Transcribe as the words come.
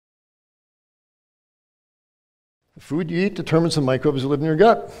The food you eat determines the microbes that live in your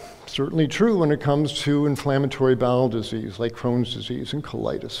gut. Certainly true when it comes to inflammatory bowel disease like Crohn's disease and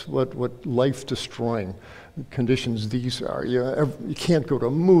colitis, what life-destroying conditions these are. You can't go to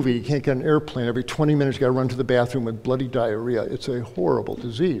a movie, you can't get an airplane. Every 20 minutes you gotta run to the bathroom with bloody diarrhea. It's a horrible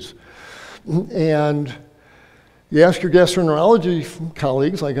disease. And you ask your gastroenterology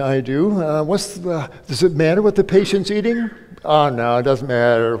colleagues, like I do, does it matter what the patient's eating? Oh, no, it doesn't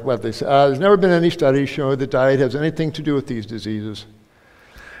matter what they say. There's never been any study showing that diet has anything to do with these diseases.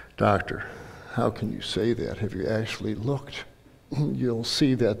 Doctor, how can you say that? Have you actually looked? You'll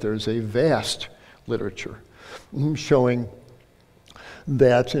see that there's a vast literature showing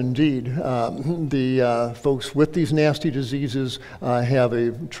that indeed the folks with these nasty diseases have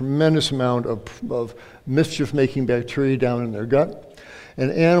a tremendous amount of mischief-making bacteria down in their gut. And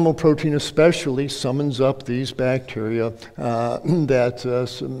animal protein especially summons up these bacteria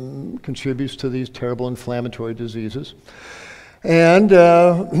that contributes to these terrible inflammatory diseases. And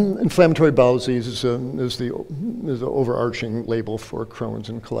inflammatory bowel disease is the overarching label for Crohn's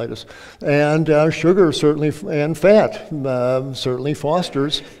and colitis. And sugar certainly, and fat certainly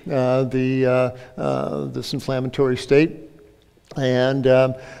fosters this inflammatory state. And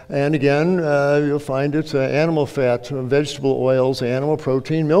again, you'll find it's animal fat, vegetable oils, animal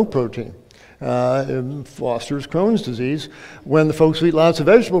protein, milk protein. It fosters Crohn's disease. When the folks who eat lots of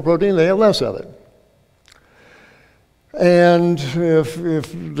vegetable protein, they have less of it. And if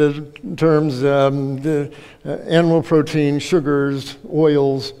the terms the animal protein, sugars,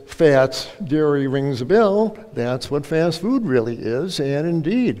 oils, fats, dairy rings a bell, that's what fast food really is. And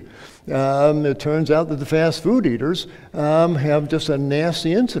indeed, it turns out that the fast food eaters have just a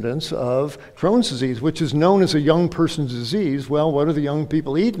nasty incidence of Crohn's disease, which is known as a young person's disease. Well, what are the young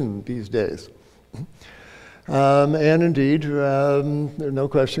people eating these days? And indeed, there's no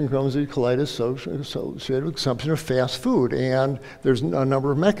question Crohn's disease, colitis, associated with consumption of fast food. And there's a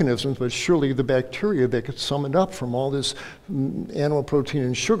number of mechanisms, but surely the bacteria that gets summoned up from all this animal protein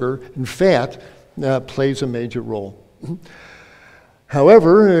and sugar and fat plays a major role.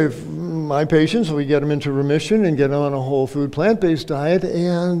 However, if my patients, we get them into remission and get them on a whole food plant-based diet,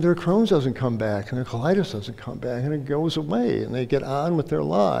 and their Crohn's doesn't come back, and their colitis doesn't come back, and it goes away, and they get on with their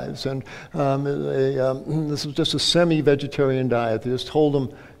lives. And this is just a semi-vegetarian diet. They just told them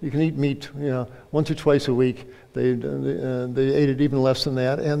you can eat meat, once or twice a week. They ate it even less than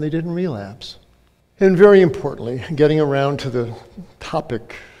that, and they didn't relapse. And very importantly, getting around to the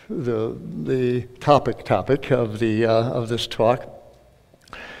topic, the topic of this talk.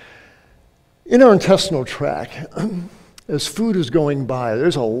 In our intestinal tract, as food is going by,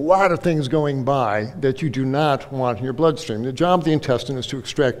 there's a lot of things going by that you do not want in your bloodstream. The job of the intestine is to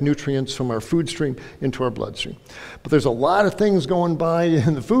extract nutrients from our food stream into our bloodstream. But there's a lot of things going by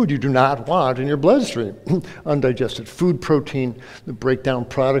in the food you do not want in your bloodstream. Undigested food protein, the breakdown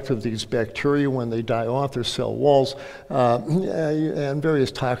product of these bacteria when they die off their cell walls, and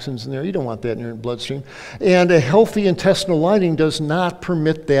various toxins in there. You don't want that in your bloodstream. And a healthy intestinal lining does not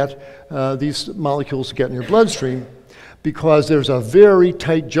permit these molecules to get in your bloodstream, because there's a very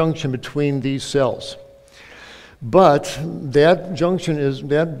tight junction between these cells. But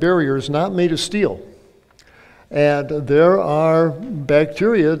that barrier is not made of steel. And there are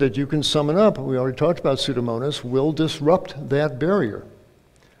bacteria that you can summon up, we already talked about Pseudomonas, will disrupt that barrier.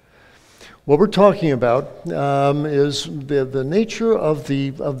 What we're talking about is the nature of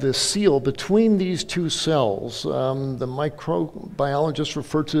the seal between these two cells. The microbiologists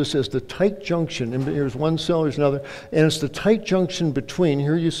refer to this as the tight junction. And here's one cell, here's another, and it's the tight junction between.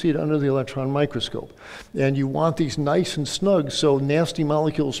 Here you see it under the electron microscope. And you want these nice and snug so nasty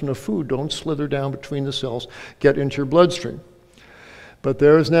molecules from the food don't slither down between the cells, get into your bloodstream. But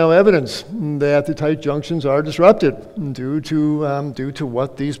there is now evidence that the tight junctions are disrupted due to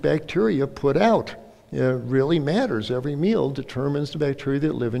what these bacteria put out. It really matters. Every meal determines the bacteria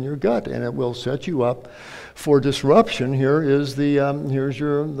that live in your gut, and it will set you up for disruption. Here is here's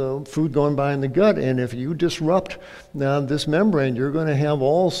the food going by in the gut, and if you disrupt this membrane, you're going to have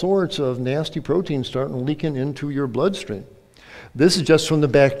all sorts of nasty proteins starting leaking into your bloodstream. This is just from the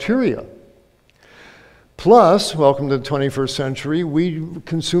bacteria. Plus, welcome to the 21st century, we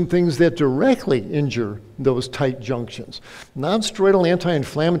consume things that directly injure those tight junctions. Non-steroidal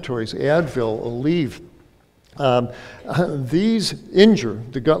anti-inflammatories, Advil, Aleve, these injure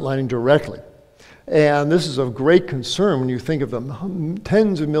the gut lining directly. And this is of great concern when you think of the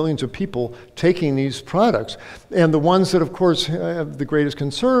tens of millions of people taking these products. And the ones that, of course, have the greatest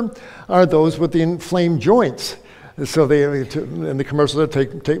concern are those with the inflamed joints. So they, in the commercials, they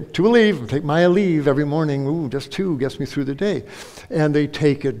take 2 Aleve, take my Aleve every morning. Ooh, just 2 gets me through the day. And they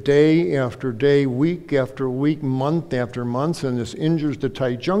take it day after day, week after week, month after month, and this injures the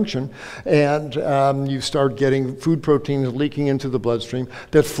tight junction. And you start getting food proteins leaking into the bloodstream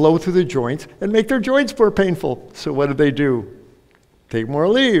that flow through the joints and make their joints more painful. So what do? Take more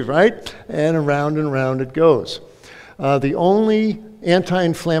Aleve, right? And around it goes. The only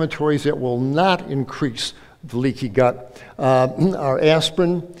anti-inflammatories that will not increase the leaky gut are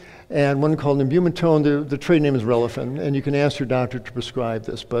aspirin and one called Imbumetone. The trade name is Relafin, and you can ask your doctor to prescribe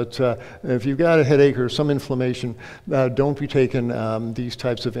this. But if you've got a headache or some inflammation, don't be taking these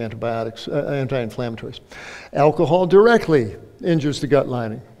types of antibiotics, anti-inflammatories. Alcohol directly injures the gut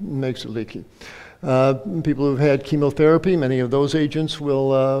lining, makes it leaky. People who've had chemotherapy, many of those agents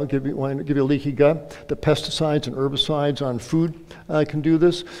will give you a leaky gut. The pesticides and herbicides on food can do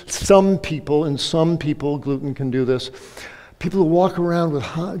this. Some people, gluten can do this. People who walk around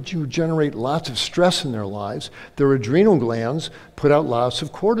who generate lots of stress in their lives, their adrenal glands put out lots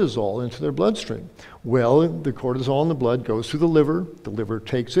of cortisol into their bloodstream. Well, the cortisol in the blood goes through the liver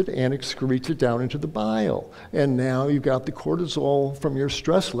takes it and excretes it down into the bile. And now you've got the cortisol from your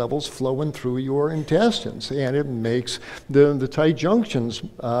stress levels flowing through your intestines, and it makes the tight junctions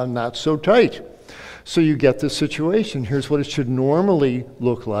not so tight. So you get this situation. Here's what it should normally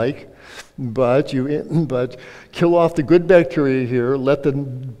look like. But kill off the good bacteria here, let the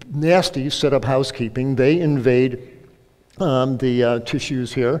nasties set up housekeeping. They invade the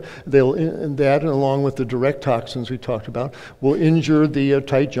tissues here. That, along with the direct toxins we talked about, will injure the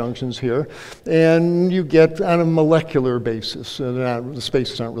tight junctions here. And you get, on a molecular basis, the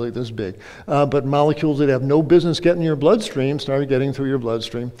spaces aren't really this big, but molecules that have no business getting in your bloodstream start getting through your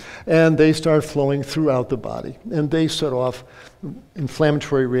bloodstream, and they start flowing throughout the body. And they set off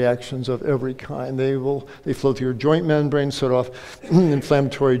inflammatory reactions of every kind. They flow through your joint membrane, set off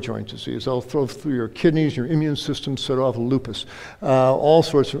inflammatory joint disease. They'll flow through your kidneys, your immune system, set off lupus. All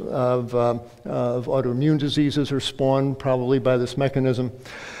sorts of autoimmune diseases are spawned probably by this mechanism.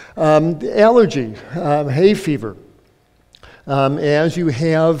 Allergy, hay fever. As you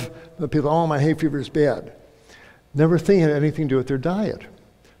have people, oh, my hay fever is bad. Never think it had anything to do with their diet.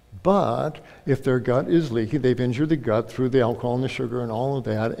 But if their gut is leaky, they've injured the gut through the alcohol and the sugar and all of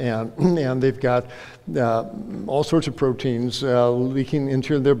that, and they've got all sorts of proteins leaking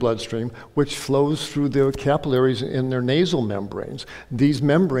into their bloodstream, which flows through the capillaries in their nasal membranes. These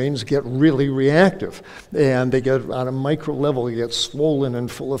membranes get really reactive, and they get, on a micro level, they get swollen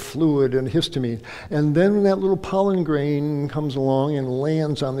and full of fluid and histamine. And then when that little pollen grain comes along and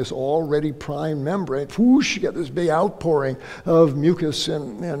lands on this already primed membrane, whoosh, you get this big outpouring of mucus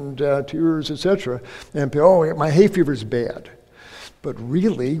and tears, etc. And oh, my hay fever's bad. But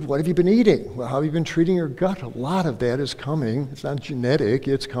really, what have you been eating? Well, how have you been treating your gut? A lot of that is coming, it's not genetic,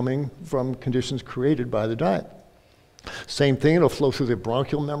 it's coming from conditions created by the diet. Same thing, it'll flow through the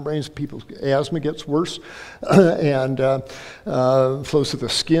bronchial membranes. People's asthma gets worse and flows through the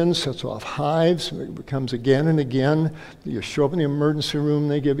skin, sets off hives, it becomes again and again. You show up in the emergency room,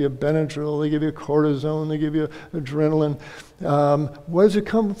 they give you Benadryl, they give you cortisone, they give you adrenaline. Where does it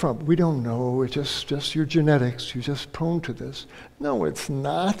come from? We don't know, it's just your genetics, you're just prone to this. No, it's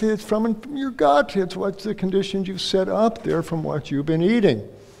not, it's from your gut, it's what's the conditions you've set up there from what you've been eating.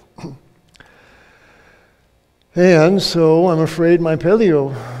 And so I'm afraid my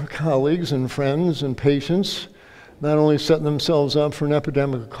paleo colleagues and friends and patients not only setting themselves up for an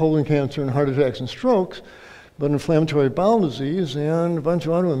epidemic of colon cancer and heart attacks and strokes, but inflammatory bowel disease and a bunch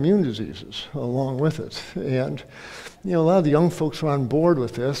of autoimmune diseases along with it. And you know, a lot of the young folks are on board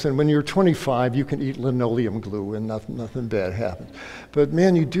with this, and when you're 25, you can eat linoleum glue and nothing bad happens. But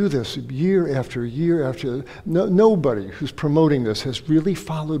man, you do this year after year after, nobody who's promoting this has really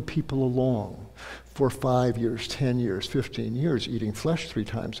followed people along for 5 years, 10 years, 15 years, eating flesh 3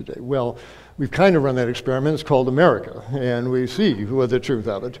 times a day. Well, we've kind of run that experiment. It's called America, and we see what the truth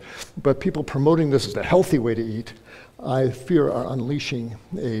of it. But people promoting this as the healthy way to eat, I fear are unleashing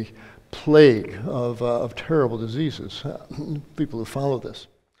a plague of terrible diseases, people who follow this.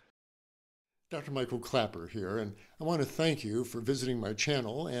 Dr. Michael Klaper here, and I want to thank you for visiting my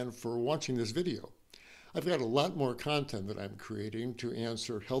channel and for watching this video. I've got a lot more content that I'm creating to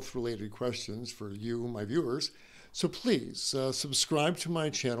answer health-related questions for you, my viewers, so please subscribe to my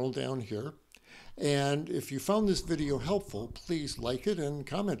channel down here, and if you found this video helpful, please like it and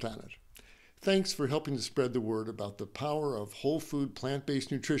comment on it. Thanks for helping to spread the word about the power of whole food plant-based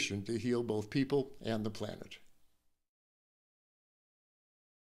nutrition to heal both people and the planet.